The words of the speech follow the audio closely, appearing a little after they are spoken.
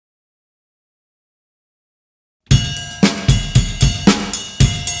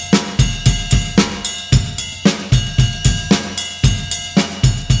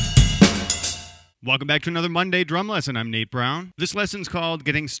Welcome back to another Monday drum lesson. I'm Nate Brown. This lesson's called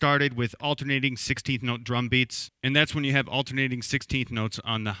Getting Started with Alternating 16th Note Drum Beats. And that's when you have alternating 16th notes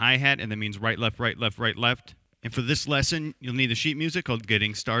on the hi-hat, and that means right, left, right, left, right, left. And for this lesson, you'll need the sheet music called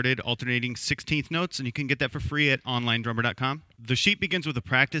Getting Started, Alternating 16th Notes, and you can get that for free at onlinedrummer.com. The sheet begins with a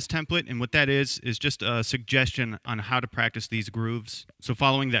practice template, and what that is just a suggestion on how to practice these grooves. So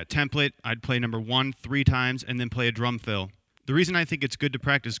following that template, I'd play number 1 3 times and then play a drum fill. The reason I think it's good to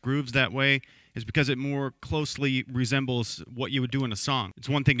practice grooves that way is because it more closely resembles what you would do in a song. It's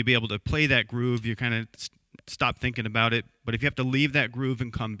one thing to be able to play that groove, you kind of stop thinking about it, but if you have to leave that groove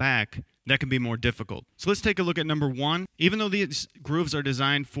and come back, that can be more difficult. So let's take a look at number 1. Even though these grooves are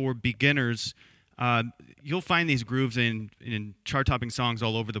designed for beginners, you'll find these grooves in chart-topping songs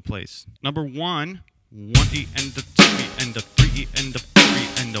all over the place. Number 1, 1E and a 2E and a 3E and a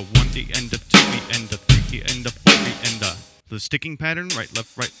 4E and a 1E and a 2E and a 3E and a 4E and a... The sticking pattern, right,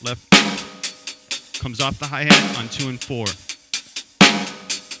 left, comes off the hi-hat on 2 and 4.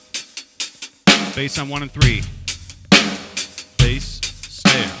 Bass on 1 and 3. Bass,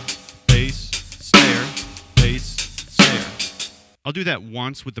 snare, bass, snare, bass, snare. I'll do that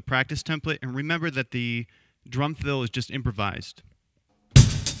once with the practice template, and remember that the drum fill is just improvised.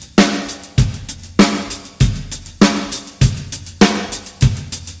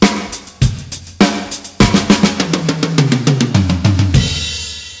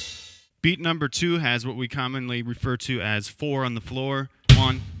 Beat number 2 has what we commonly refer to as 4 on the floor.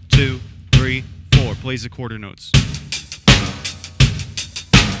 1, 2, 3, 4. Plays the quarter notes.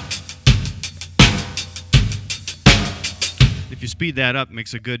 If you speed that up, it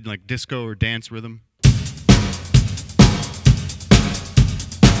makes a good like disco or dance rhythm.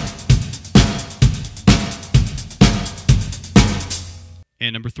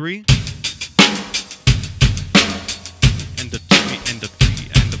 And number 3. And the 2 and the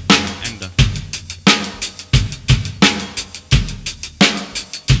 3 and the 4 and the...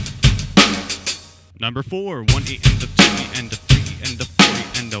 Number 4, 1E and the 2E and the 3E and the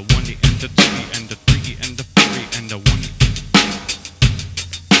 4E and the 1E and the 2E and the 3E and the 4E and the 1E.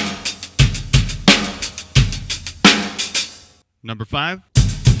 Number 5.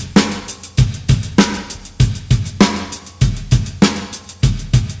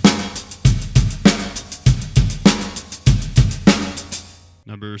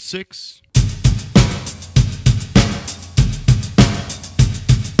 Number 6.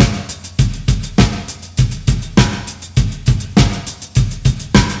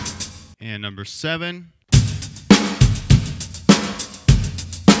 And number 7.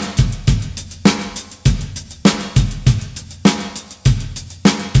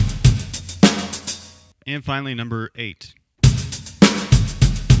 And finally, number 8.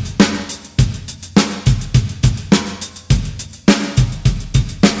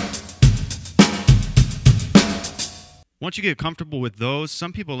 Once you get comfortable with those,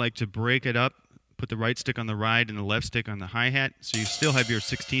 some people like to break it up, put the right stick on the ride and the left stick on the hi-hat, so you still have your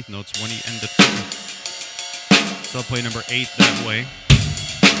 16th notes, 1E and the 2. So I'll play number 8 that way.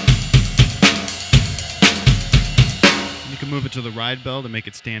 You can move it to the ride bell to make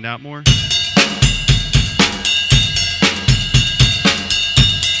it stand out more.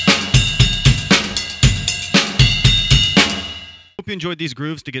 Hope you enjoyed these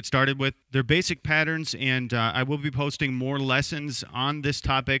grooves to get started with. They're basic patterns, and I will be posting more lessons on this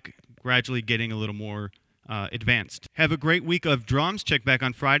topic, gradually getting a little more advanced. Have a great week of drums. Check back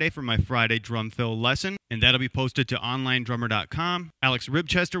on Friday for my Friday drum fill lesson, and that'll be posted to onlinedrummer.com. Alex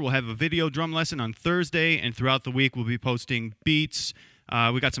Ribchester will have a video drum lesson on Thursday, and throughout the week we'll be posting beats.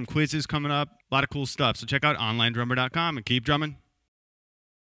 We got some quizzes coming up, a lot of cool stuff. So check out onlinedrummer.com and keep drumming.